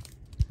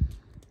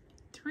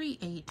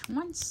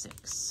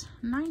 3816,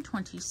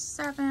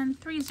 927,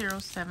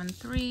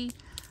 3073,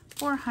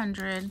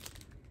 400,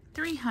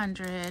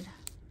 300,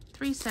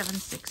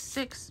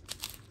 3766,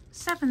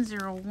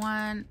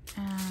 701,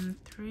 and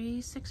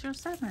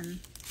 3607.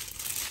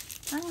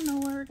 I don't know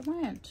where it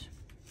went.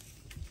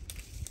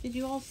 Did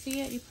you all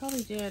see it? You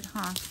probably did,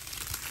 huh?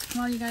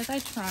 Well, you guys, I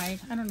tried.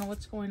 I don't know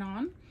what's going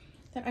on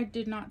that I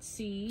did not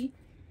see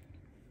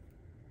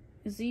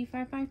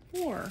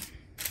Z554.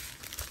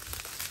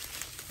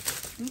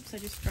 Oops, I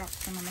just dropped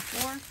some on the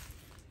floor.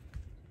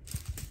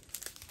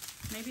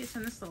 Maybe it's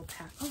in this little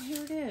pack. Oh,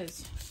 here it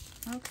is.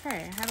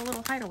 Okay, I had a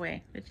little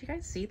hideaway. Did you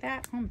guys see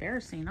that? Oh,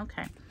 embarrassing.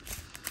 Okay.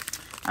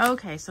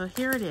 Okay, so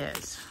here it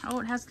is. Oh,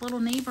 it has a little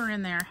neighbor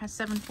in there. It has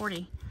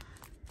 740.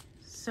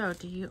 So,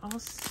 do you all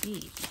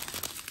see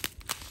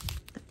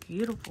the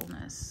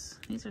beautifulness?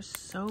 These are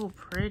so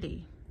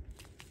pretty.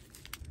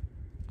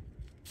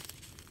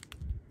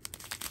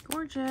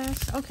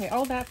 Gorgeous. Okay,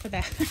 all that for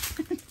that.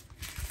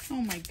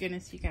 Oh my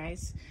goodness, you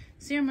guys.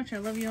 See how much I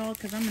love you all,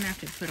 because I'm gonna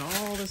have to put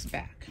all this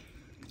back.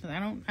 Because I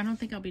don't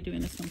think I'll be doing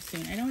this one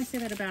soon. I know I say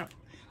that about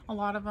a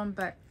lot of them,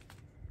 but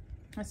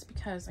that's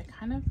because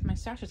my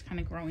stash is kind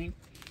of growing.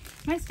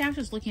 My stash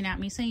is looking at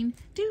me saying,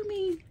 do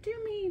me,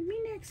 me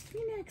next, me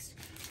next.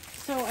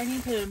 So I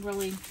need to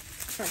really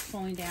start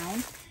slowing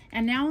down.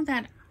 And now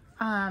that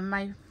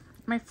my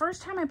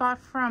first time I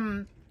bought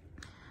from,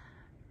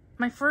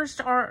 my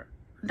first art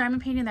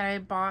diamond painting that I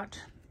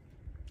bought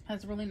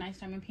has a really nice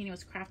diamond painting. It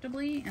was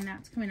Craftably, and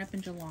that's coming up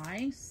in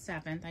July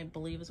 7th, I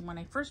believe, is when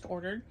I first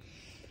ordered.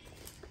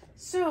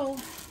 So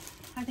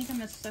I think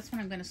that's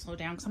when I'm gonna slow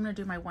down, because I'm gonna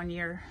do my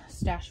 1-year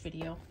stash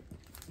video.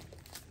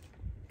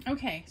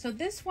 Okay, so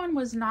this one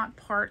was not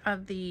part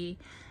of the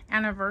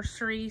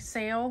anniversary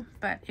sale,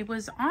 but it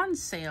was on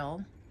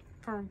sale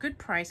for a good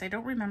price. I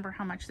don't remember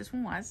how much this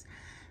one was.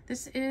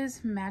 This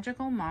is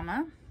Magical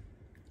Mama,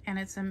 and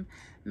it's a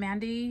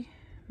Mandy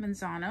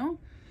Manzano.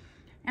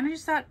 And I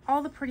just thought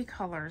all the pretty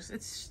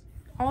colors,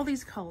 all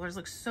these colors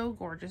look so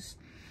gorgeous,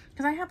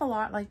 because I have a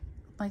lot like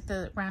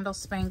the Randall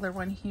Spangler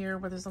one here,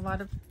 where there's a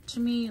lot of, to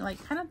me,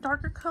 like kind of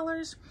darker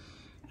colors,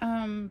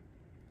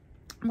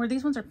 where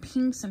these ones are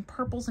pinks and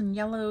purples and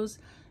yellows.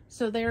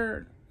 So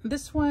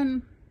this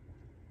one,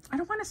 I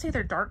don't want to say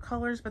they're dark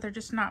colors, but they're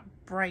just not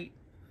bright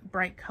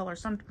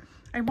colors. So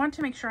I want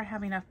to make sure I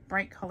have enough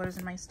bright colors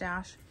in my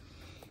stash.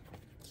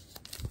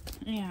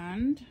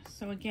 And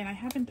so again, I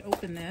haven't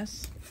opened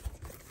this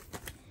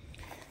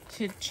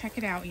to check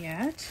it out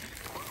yet.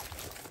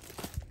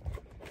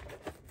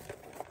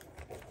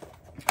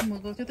 And we'll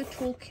go through the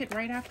toolkit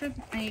right after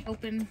we go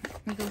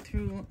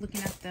through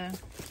looking at the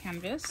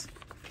canvas.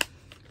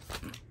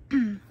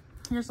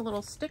 Here's a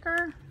little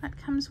sticker that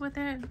comes with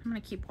it. I'm going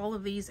to keep all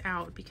of these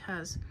out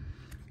because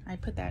I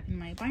put that in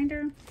my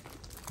binder.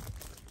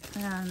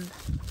 And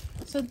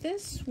so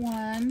this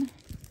one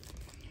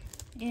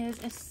is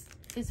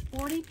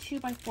 42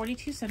 by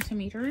 42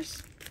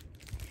 centimeters,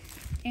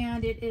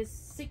 and it is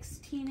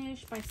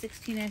 16-ish by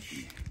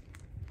 16-ish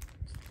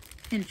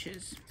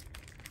inches.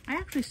 I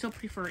actually still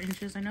prefer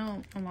inches. I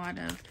know a lot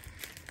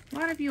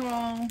of you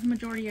all,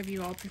 majority of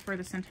you all prefer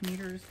the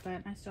centimeters,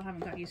 but I still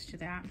haven't got used to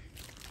that.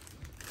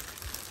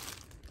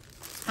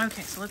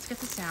 Okay, so let's get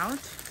this out.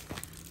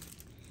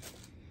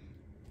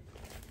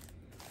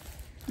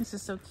 This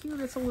is so cute.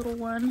 It's a little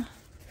one.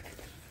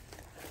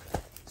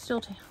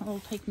 Still it'll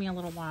take me a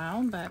little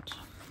while, but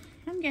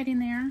I'm getting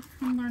there.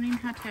 I'm learning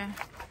how to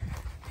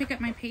pick up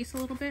my pace a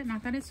little bit.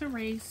 Not that it's a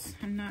race.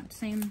 I'm not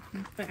saying,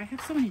 but I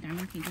have so many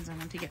diamond paintings I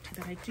want to get to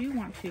that I do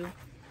want to.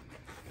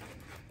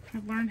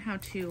 I've learned how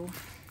to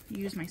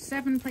use my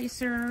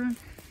 7-placer,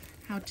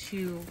 how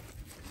to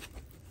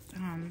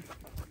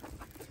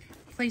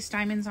place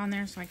diamonds on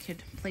there so I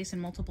could place in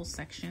multiple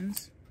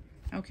sections.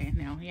 Okay,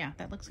 now, yeah,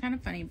 that looks kind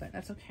of funny, but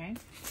that's okay.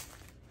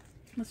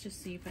 Let's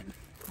just see if it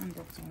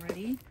unbolts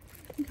already.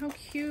 Look how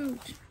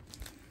cute.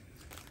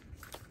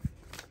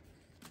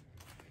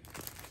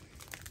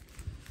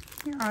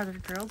 Here are the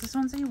drills. This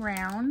one's a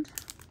round.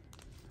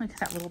 Look at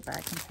that little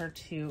bag compared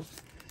to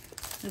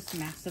this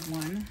massive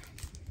one.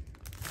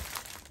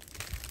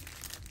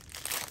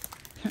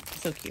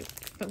 So cute.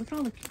 But look at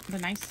all the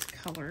nice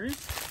colors.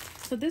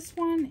 So this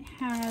one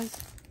has,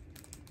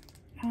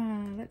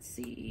 let's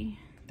see,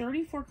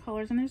 34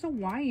 colors, and there's a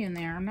Y in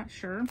there. I'm not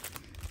sure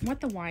what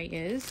the Y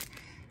is.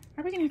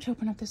 Are we gonna have to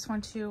open up this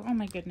one too? Oh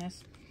my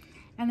goodness.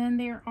 And then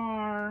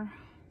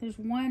there's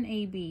one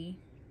AB.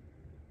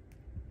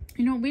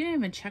 You know, we didn't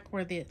even check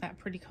where that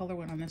pretty color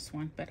went on this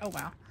one, but oh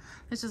wow.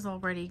 This is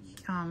already,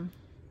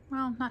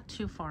 well, not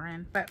too far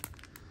in, but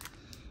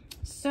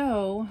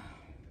So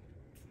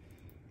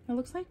it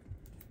looks like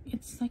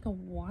it's like a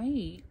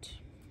white.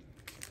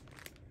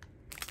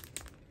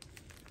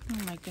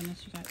 Oh my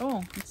goodness, you guys.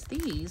 Oh, it's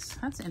these.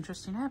 That's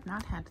interesting. I have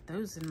not had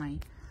those in my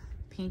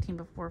painting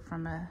before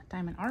from a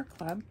Diamond Art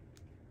Club.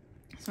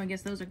 So I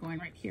guess those are going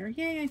right here.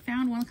 Yay, I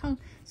found one. Look how,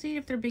 see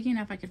if they're big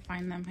enough, I could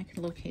find them. I could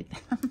locate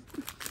them.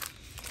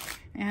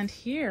 And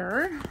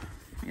here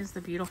is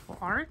the beautiful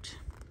art.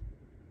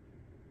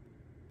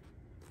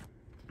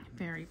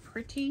 Very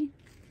pretty.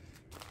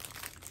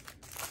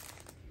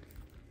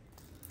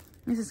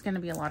 This is going to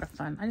be a lot of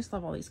fun. I just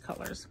love all these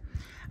colors.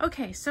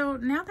 Okay, so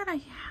now that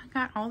I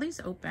got all these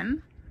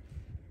open,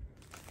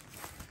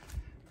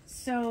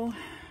 so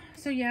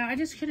yeah, I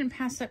just couldn't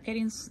pass up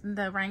getting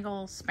the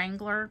Wrangle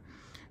Spangler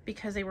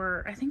because they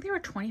were, I think they were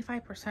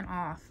 25%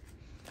 off.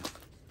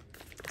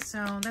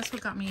 So that's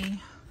what got me,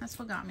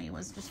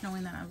 was just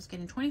knowing that I was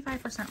getting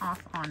 25%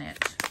 off on it.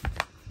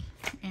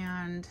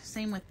 And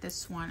same with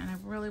this one. And I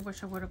really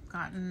wish I would have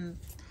gotten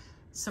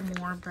some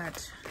more,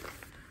 but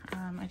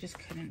I just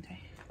couldn't.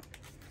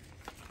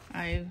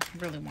 I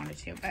really wanted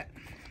to, but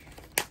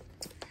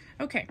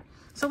okay.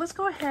 So let's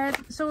go ahead.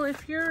 So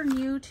if you're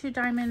new to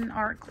Diamond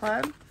Art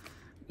Club,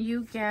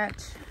 you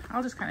get,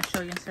 I'll just kind of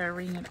show you instead of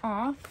reading it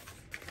off.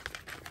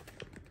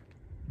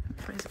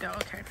 Please go,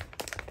 okay.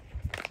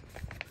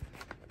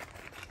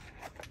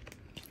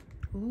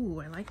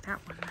 Ooh, I like that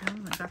one. I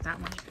haven't got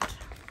that one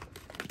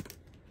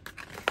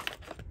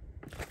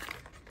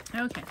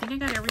yet. Okay, I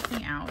think I got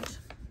everything out.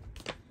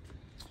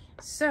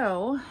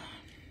 So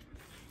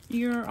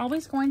you're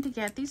always going to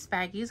get these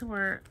baggies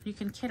where you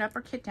can kit up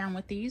or kit down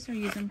with these or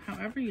use them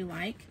however you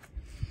like.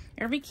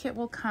 Every kit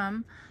will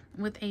come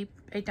with a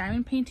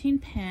diamond painting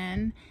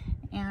pen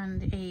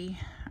and a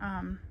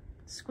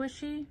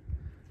squishy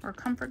or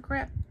comfort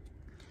grip.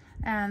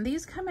 And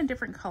these come in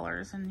different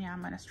colors, and yeah,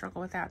 I'm going to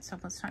struggle with that, so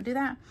let's not do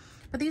that.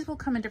 But these will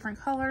come in different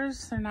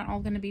colors. They're not all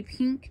going to be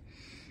pink.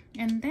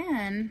 And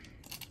then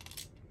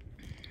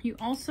you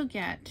also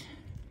get,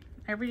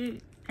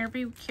 every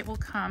kit will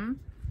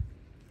come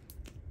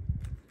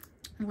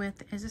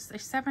with, is this a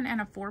 7 and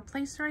a 4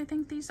 placer? I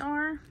think these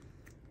are.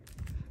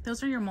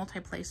 Those are your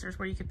multi-placers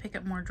where you could pick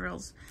up more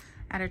drills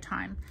at a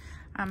time.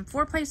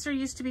 4 placer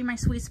used to be my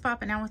sweet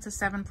spot, but now it's a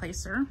 7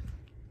 placer.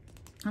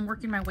 I'm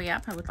working my way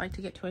up. I would like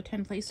to get to a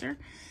 10 placer.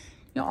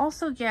 You'll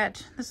also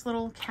get this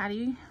little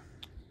caddy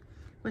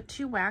with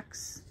 2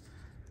 wax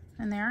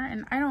in there.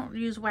 And I don't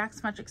use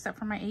wax much except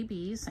for my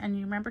ABs. And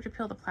you remember to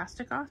peel the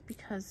plastic off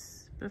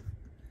because you're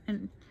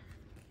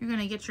going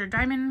to get your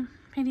diamond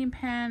painting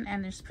pen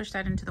and just push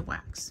that into the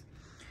wax.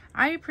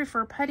 I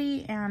prefer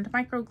putty and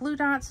micro glue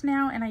dots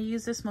now, and I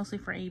use this mostly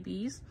for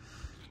ABs.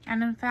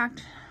 And in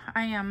fact,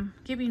 I am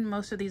giving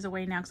most of these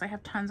away now because I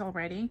have tons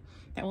already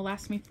that will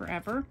last me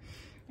forever.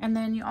 And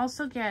then you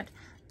also get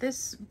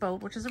this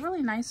boat, which is a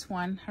really nice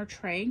one, or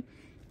tray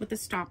with the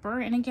stopper.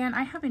 And again,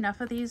 I have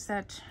enough of these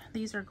that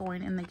these are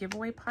going in the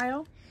giveaway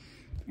pile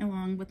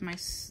along with my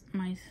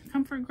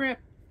comfort grip.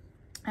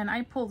 And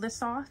I pull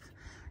this off,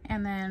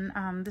 and then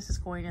this is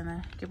going in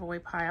the giveaway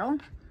pile.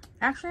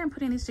 Actually, I'm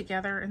putting these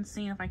together and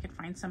seeing if I could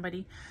find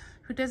somebody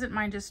who doesn't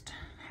mind just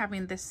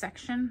having this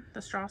section,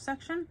 the straw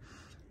section,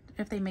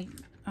 if they make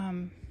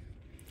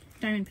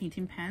diamond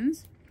painting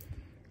pens.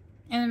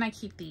 And then I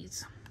keep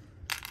these.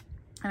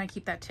 And I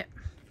keep that tip.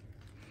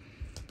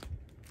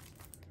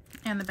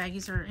 And the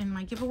baggies are in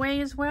my giveaway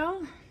as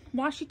well.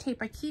 Washi tape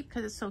I keep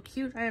because it's so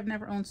cute. I have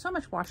never owned so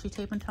much washi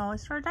tape until I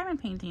started diamond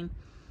painting.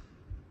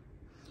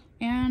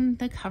 And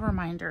the cover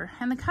minder.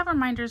 And the cover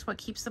minder is what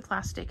keeps the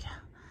plastic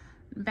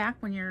back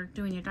when you're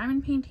doing your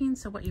diamond painting.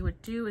 So what you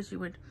would do is you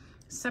would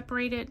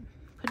separate it,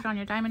 put it on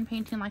your diamond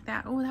painting like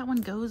that. Oh, that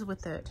one goes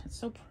with it. It's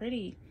so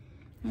pretty.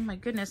 Oh my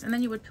goodness. And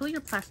then you would peel your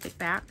plastic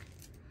back,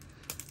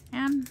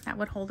 and that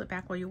would hold it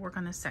back while you work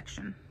on this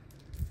section.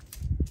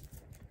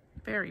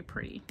 Very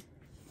pretty.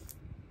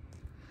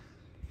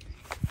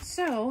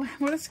 So,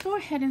 well, let's go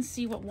ahead and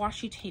see what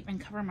washi tape and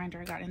cover minder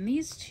I got in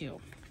these two.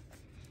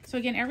 So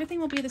again, everything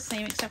will be the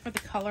same except for the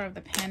color of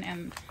the pen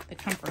and the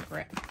comfort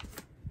grip.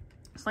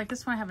 So like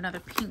this one, I have another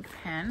pink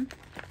pen.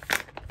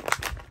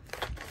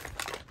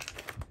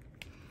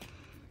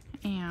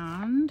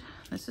 And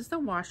this is the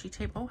washi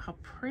tape. Oh, how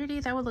pretty.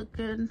 That would look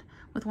good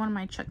with one of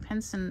my Chuck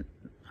Penson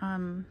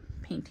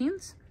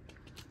paintings.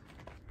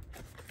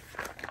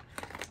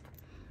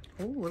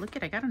 Oh, look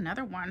at, I got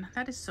another one.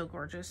 That is so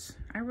gorgeous.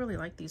 I really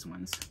like these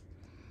ones.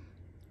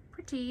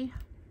 Pretty.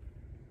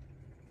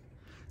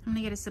 I'm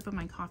gonna get a sip of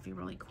my coffee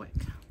really quick.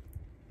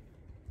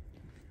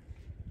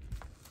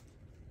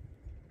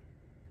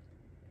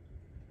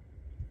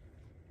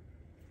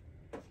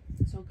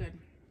 So good.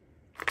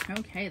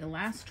 Okay, the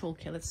last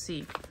toolkit. Let's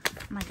see.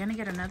 Am I gonna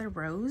get another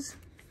rose?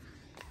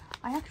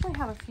 I actually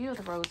have a few of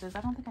the roses.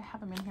 I don't think I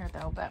have them in here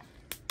though, but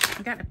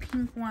I got a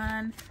pink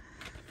one.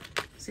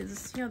 See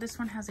how this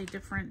one has a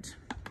different.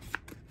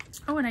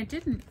 Oh, and I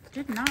did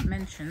not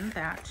mention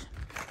that.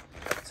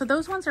 So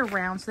those ones are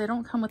round, so they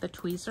don't come with a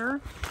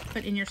tweezer.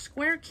 But in your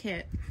square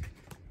kit,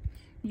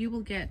 you will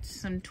get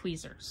some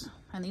tweezers.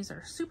 and these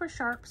are super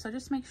sharp, so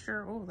just make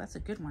sure, oh, that's a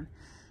good one.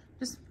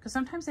 Just because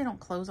sometimes they don't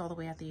close all the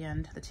way at the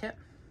end, the tip.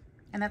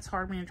 And that's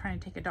hard when you're trying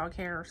to take a dog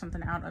hair or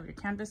something out of your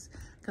canvas,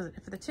 because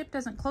if the tip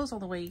doesn't close all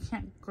the way, you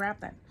can't grab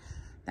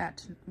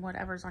that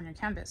whatever's on your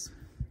canvas.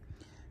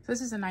 So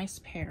this is a nice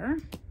pair.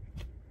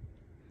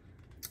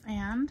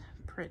 And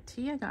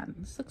pretty, I got,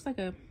 this looks like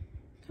a,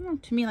 kind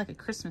of to me like a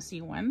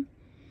Christmassy one.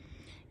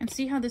 And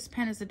see how this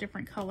pen is a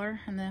different color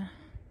and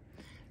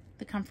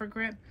the comfort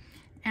grip.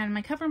 And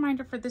my cover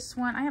minder for this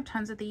one, I have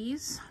tons of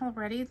these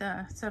already.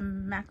 It's a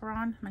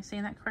macaron, am I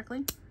saying that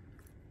correctly?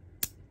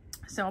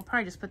 So I'll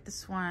probably just put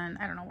this one,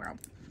 I don't know where I'll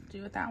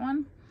do with that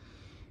one,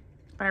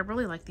 but I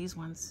really like these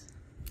ones.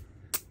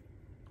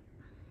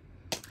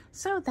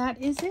 So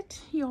that is it,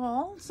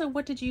 y'all. So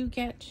what did you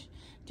get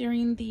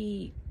during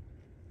the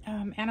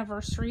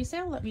anniversary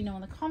sale? Let me know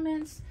in the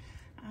comments.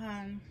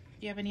 Do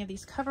you have any of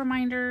these cover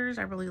minders?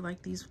 I really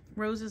like these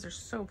roses, they're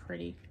so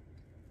pretty.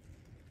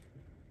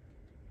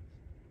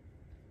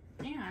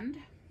 And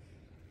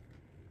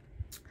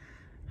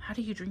how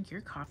do you drink your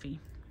coffee?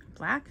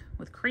 Black,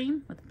 with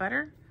cream, with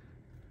butter?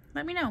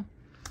 Let me know.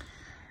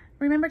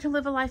 Remember to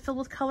live a life filled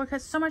with color,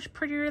 because it's so much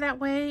prettier that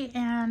way.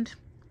 And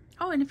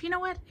oh, and if you know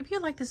what, if you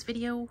like this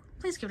video,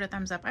 please give it a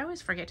thumbs up. I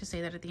always forget to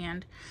say that at the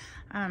end.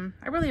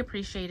 I really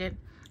appreciate it.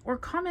 Or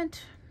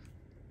comment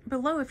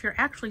below if you're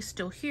actually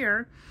still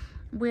here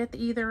with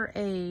either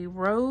a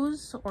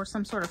rose or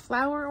some sort of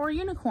flower or a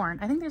unicorn.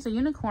 I think there's a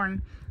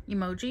unicorn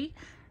emoji.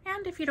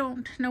 And if you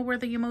don't know where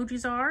the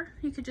emojis are,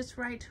 you could just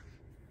write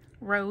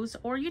rose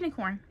or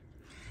unicorn.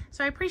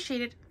 So I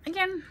appreciate it.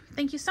 Again,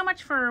 thank you so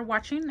much for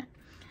watching,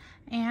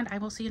 and I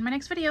will see you in my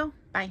next video.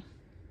 Bye.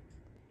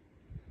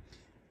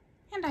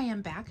 And I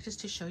am back just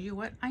to show you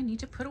what I need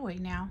to put away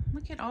now.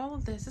 Look at all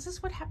of this. This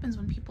is what happens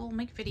when people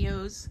make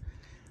videos.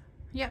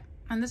 Yep,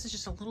 and this is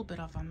just a little bit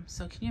of them.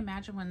 So can you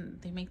imagine when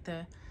they make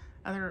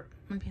other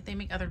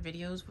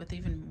videos with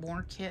even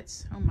more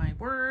kits? Oh my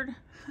word.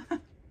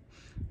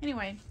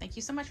 Anyway, thank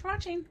you so much for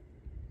watching.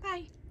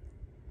 Bye.